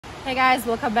Hey guys,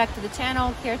 welcome back to the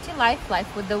channel, krtlyfe,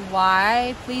 life with the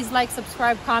Y. Please like,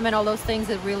 subscribe, comment, all those things.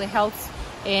 It really helps.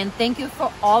 And thank you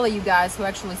for all of you guys who are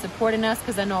actually supporting us,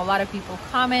 because I know a lot of people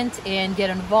comment and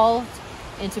get involved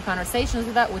into conversations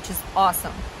with that, which is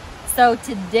awesome. So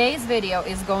today's video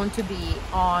is going to be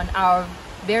on our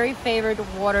very favorite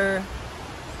water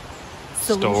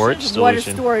storage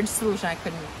solution. I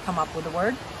couldn't come up with a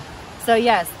word. So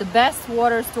yes, the best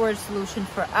water storage solution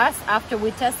for us after we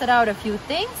tested out a few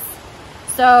things.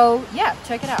 So yeah,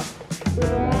 check it out.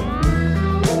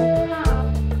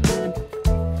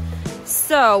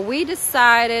 So we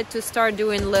decided to start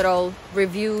doing little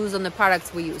reviews on the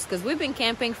products we use, because we've been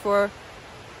camping for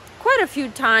quite a few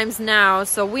times now,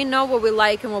 so we know what we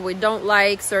like and what we don't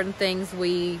like. Certain things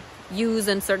we use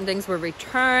and certain things we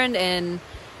returned, and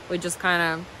we just kind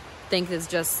of think it's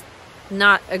just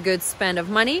not a good spend of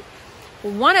money.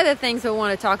 One of the things we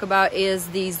want to talk about is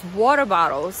these water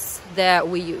bottles that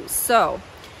we use. So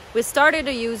we started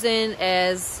using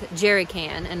as jerry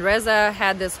can, and Reza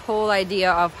had this whole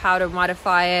idea of how to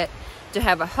modify it to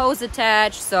have a hose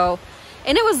attached. So,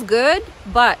 and it was good,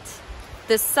 but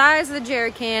the size of the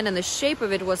jerry can and the shape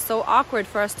of it was so awkward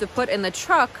for us to put in the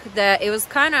truck that it was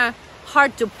kind of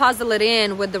hard to puzzle it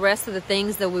in with the rest of the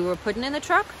things that we were putting in the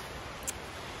truck.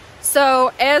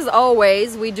 So as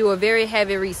always, we do a very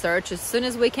heavy research. As soon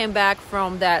as we came back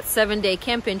from that 7-day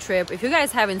camping trip, if you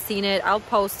guys haven't seen it, I'll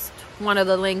post one of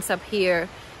the links up here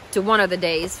to one of the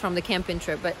days from the camping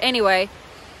trip. But anyway,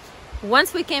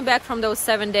 once we came back from those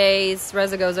 7 days,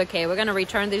 Reza goes, okay, we're gonna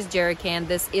return this jerry can.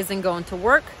 This isn't going to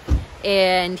work.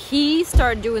 And he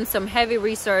started doing some heavy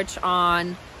research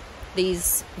on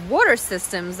these water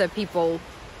systems that people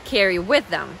carry with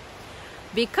them.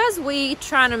 Because we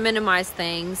try to minimize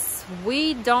things,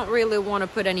 we don't really want to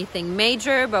put anything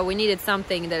major, but we needed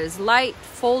something that is light,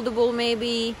 foldable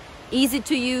maybe, easy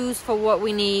to use for what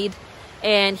we need.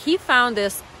 And he found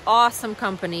this awesome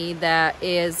company that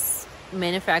is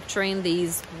manufacturing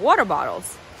these water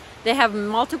bottles. They have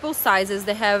multiple sizes.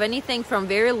 They have anything from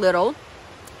very little.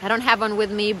 I don't have one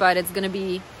with me, but it's going to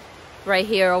be right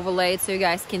here overlaid so you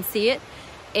guys can see it.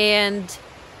 And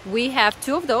we have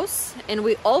 2 of those, and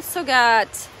we also got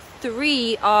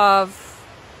 3 of,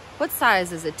 what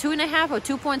size is it? 2.5 or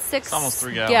 2.6? Almost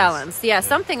 3 gallons. Yeah,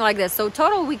 something like this. So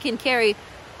total we can carry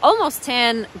almost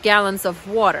 10 gallons of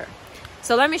water.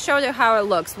 So let me show you how it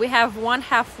looks. We have one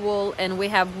half full and we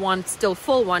have one still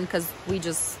full one because we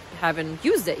just haven't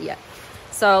used it yet.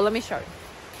 So let me show you.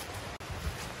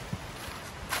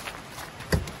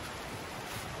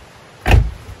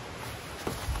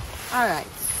 All right,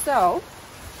 so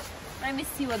let me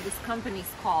see what this company's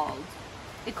called.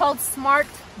 It's called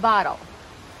Smartbottle.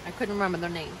 I couldn't remember their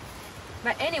name.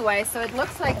 But anyway, so it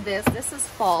looks like this. This is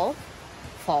full.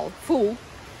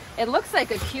 It looks like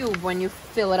a cube when you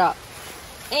fill it up.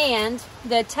 And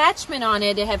the attachment on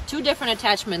it, they have 2 different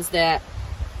attachments. That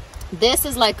this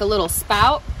is like a little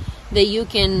spout that you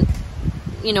can,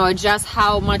 you know, adjust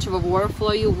how much of a water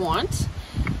flow you want.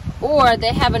 Or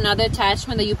they have another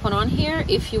attachment that you put on here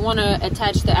if you want to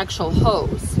attach the actual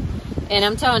hose. And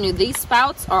I'm telling you, these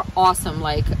spouts are awesome.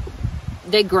 Like,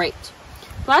 they're great.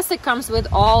 Plus it comes with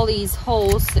all these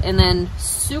holes and then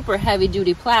super heavy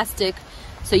duty plastic,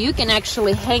 so you can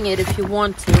actually hang it if you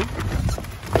want to,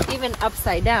 even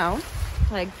upside down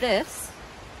like this,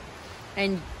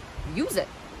 and use it.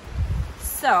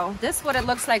 So this is what it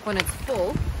looks like when it's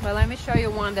full. Well, let me show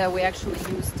you one that we actually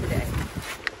used today.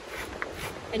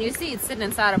 And you see it's sitting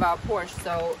inside of our porch,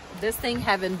 so this thing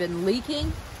haven't been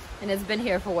leaking. And it's been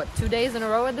here for what, 2 days in a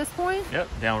row at this point? Yep,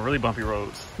 down really bumpy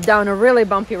roads. Down a really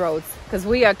bumpy roads, because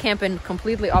we are camping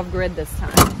completely off grid this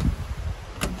time.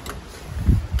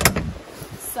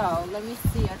 So let me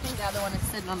see, I think the other one is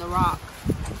sitting on the rock.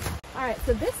 All right,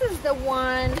 so this is the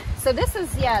one. So this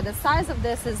is, yeah, the size of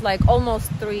this is like almost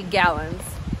 3 gallons.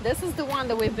 This is the one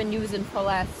that we've been using for the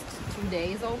last 2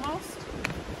 days almost.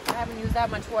 I haven't used that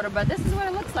much water, but this is what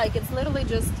it looks like. It's literally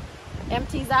just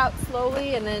empties out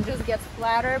slowly and then it just gets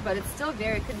flatter, but it's still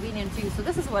very convenient to use. So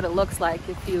this is what it looks like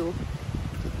if you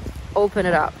open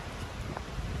it up.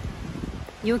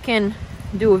 You can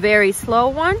do a very slow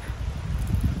one,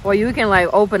 or you can like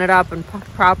open it up and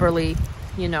properly,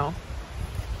 you know,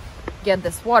 get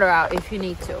this water out if you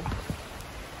need to.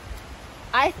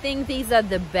 I think these are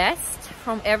the best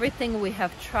from everything we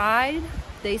have tried.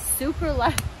 They super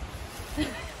light.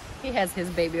 He has his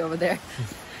baby over there.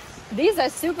 These are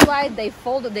super light. They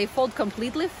fold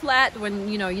completely flat when,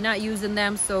 you know, you're not using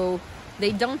them, so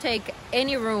they don't take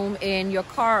any room in your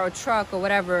car or truck or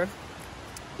whatever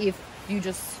if you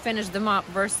just finish them up,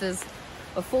 versus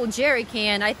a full jerry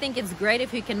can. I think it's great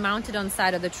if you can mount it on the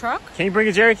side of the truck. Can you bring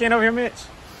a jerry can over here, Mitch?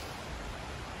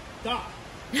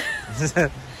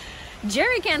 Stop.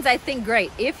 Jerry cans, I think,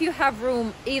 great if you have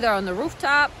room either on the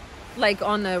rooftop, like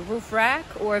on the roof rack,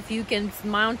 or if you can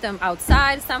mount them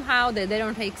outside somehow, that they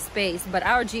don't take space. But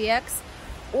our GX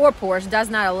or Porsche does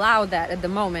not allow that at the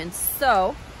moment.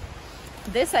 So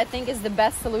this, I think, is the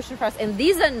best solution for us. And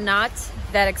these are not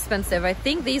that expensive. I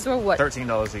think these were what?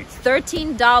 $13 each.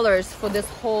 $13 for this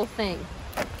whole thing.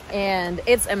 And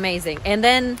it's amazing. And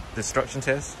then destruction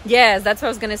test. Yes, that's what I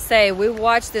was gonna say. We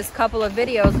watched this couple of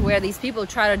videos where these people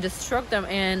try to destruct them,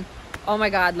 and oh my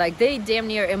god, like they damn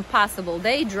near impossible.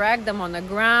 They drag them on the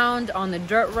ground, on the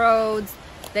dirt roads.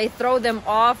 They throw them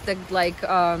off the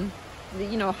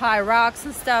you know, high rocks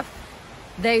and stuff.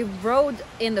 They rode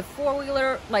in the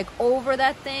four-wheeler like over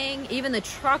that thing. Even the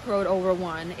truck rode over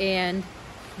one, and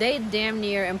they damn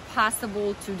near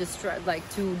impossible to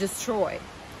destroy.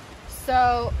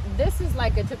 So this is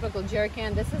like a typical jerry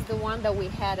can. This is the one that we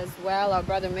had as well. Our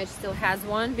brother Mitch still has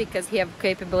one because he has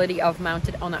capability of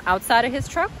mounted on the outside of his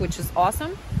truck, which is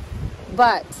awesome.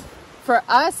 But for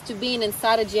us to being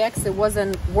inside a GX, it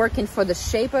wasn't working for the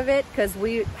shape of it, because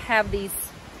we have these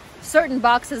certain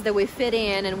boxes that we fit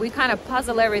in, and we kind of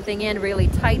puzzle everything in really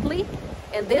tightly,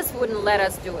 and this wouldn't let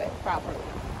us do it properly.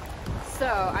 So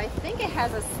I think it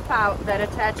has a spout that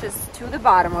attaches to the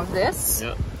bottom of this.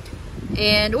 Yep.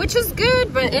 And which is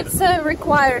good, but it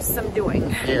requires some doing.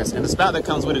 Yes, and the spout that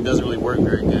comes with it doesn't really work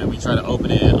very good. We try to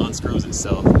open it, it unscrews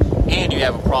itself. And you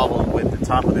have a problem with the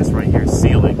top of this right here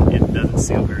sealing. It doesn't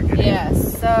seal very good.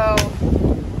 Yes, so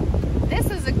this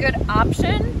is a good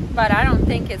option, but I don't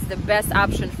think it's the best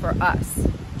option for us.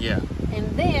 Yeah. And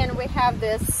then we have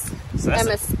this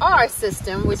MSR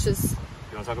system, which is...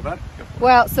 You want to talk about it? Go.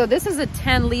 Well, so this is a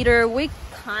 10-liter. We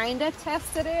kind of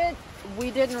tested it. We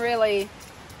didn't really...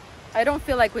 I don't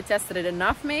feel like we tested it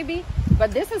enough, maybe,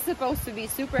 but this is supposed to be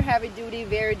super heavy duty,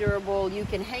 very durable. You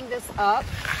can hang this up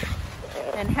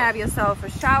and have yourself a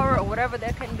shower or whatever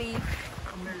that can be.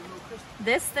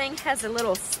 This thing has a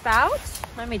little spout.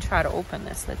 Let me try to open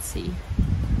this. Let's see.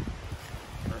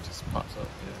 It just pops up.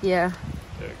 Yeah.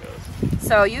 There it goes.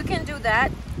 So you can do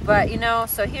that, but you know,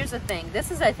 so here's the thing.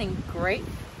 This is, I think, great,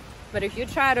 but if you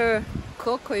try to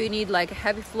cook or you need like a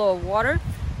heavy flow of water,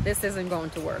 this isn't going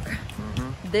to work.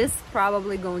 This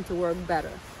probably going to work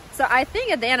better. So I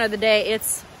think at the end of the day,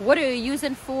 it's what are you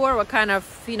using for, what kind of,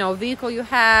 you know, vehicle you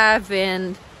have,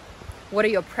 and what are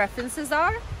your preferences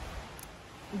are.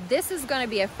 This is going to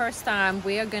be a first time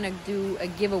we are going to do a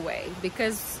giveaway,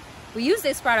 because we use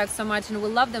these products so much and we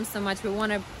love them so much. We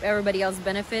want everybody else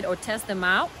benefit or test them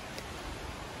out.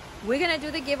 We're going to do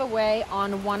the giveaway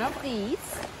on one of these.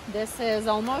 This is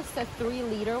almost a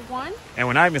 3-liter one. And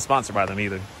we're not even sponsored by them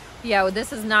either. Yeah, well,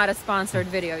 this is not a sponsored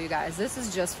video, you guys. This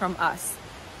is just from us.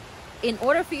 In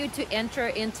order for you to enter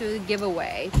into the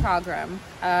giveaway program,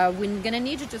 we're gonna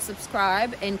need you to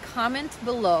subscribe and comment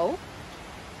below.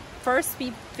 First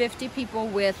 50 people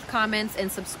with comments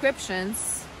and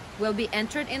subscriptions will be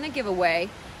entered in the giveaway.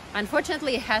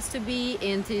 Unfortunately, it has to be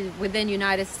within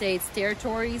United States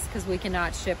territories, because we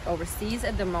cannot ship overseas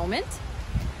at the moment.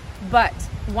 But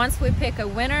once we pick a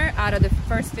winner out of the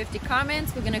first 50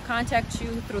 comments, we're going to contact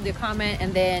you through the comment,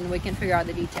 and then we can figure out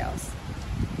the details.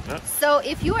 Yep. So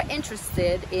if you are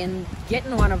interested in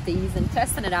getting one of these and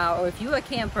testing it out, or if you're a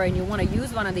camper and you want to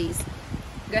use one of these,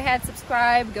 go ahead,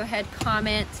 subscribe, go ahead,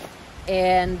 comment,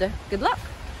 and good luck.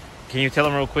 Can you tell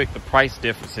them real quick the price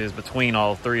differences between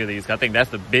all 3 of these? I think that's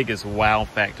the biggest wow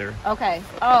factor. Okay.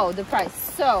 Oh, the price.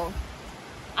 So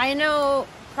I know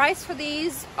price for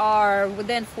these are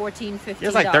within $14, $15.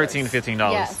 It's like $13 to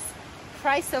 $15. Yes.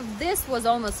 Price of this was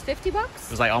almost $50. It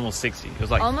was like almost 60. It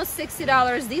was like almost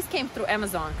 $60. These came through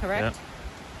Amazon, correct? Yep.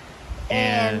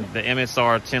 And the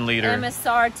MSR 10-liter.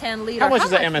 MSR 10-liter. How much is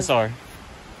the MSR?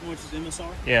 How much is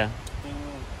MSR? Yeah.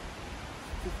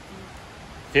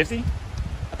 50? I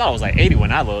thought it was like 80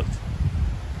 when I looked.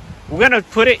 We're gonna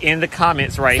put it in the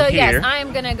comments here. So yes,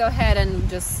 I'm gonna go ahead and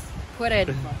just put it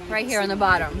right here on the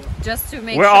bottom, just to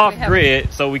make we're sure off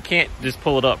grid, so we can't just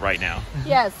pull it up right now.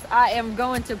 Yes, I am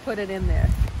going to put it in there.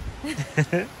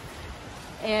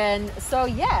 And so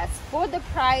yes, for the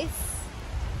price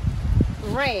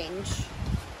range,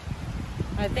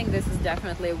 I think this is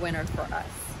definitely a winner for us.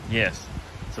 Yes,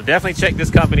 so definitely check this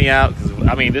company out, because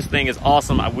I mean, this thing is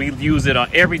awesome. We use it on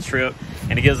every trip,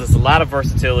 and it gives us a lot of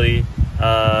versatility.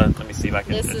 Let me see if I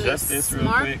can adjust this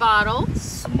real quick.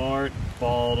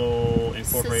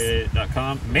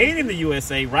 Smartbottleinc.com. Made in the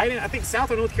USA, right in, I think, South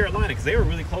of North Carolina, because they were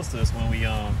really close to us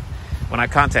when I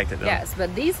contacted them. Yes,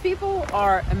 but these people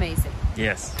are amazing.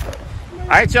 Yes. All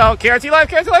right, y'all.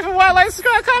 KRTLYFE and Wildlife.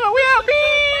 Subscribe, comment. We out.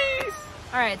 Peace.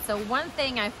 All right. So one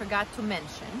thing I forgot to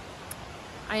mention.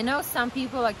 I know some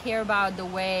people care about the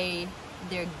way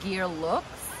their gear looks,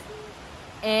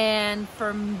 and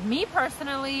for me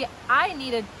personally, I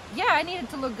need it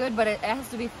to look good, but it has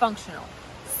to be functional.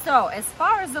 So as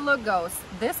far as the look goes,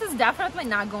 this is definitely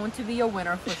not going to be a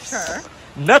winner for sure.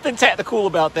 Nothing tactical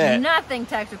about that. Nothing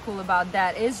tactical about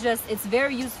that. It's just, it's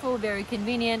very useful, very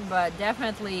convenient, but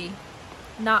definitely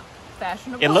not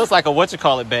fashionable. It looks like a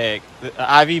whatchamacallit bag,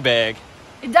 an IV bag.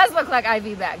 It does look like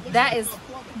IV bag. That is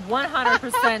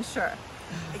 100% sure.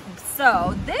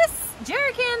 So this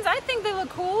jerry cans, I think they look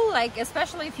cool, like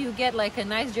especially if you get like a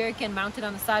nice jerry can mounted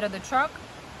on the side of the truck.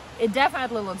 It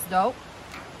definitely looks dope.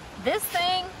 This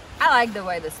thing, I like the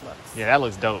way this looks. Yeah, that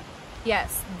looks dope.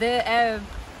 Yes, the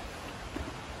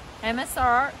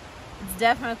MSR, it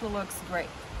definitely looks great.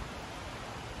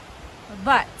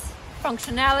 But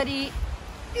functionality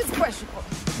is questionable.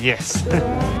 Yes.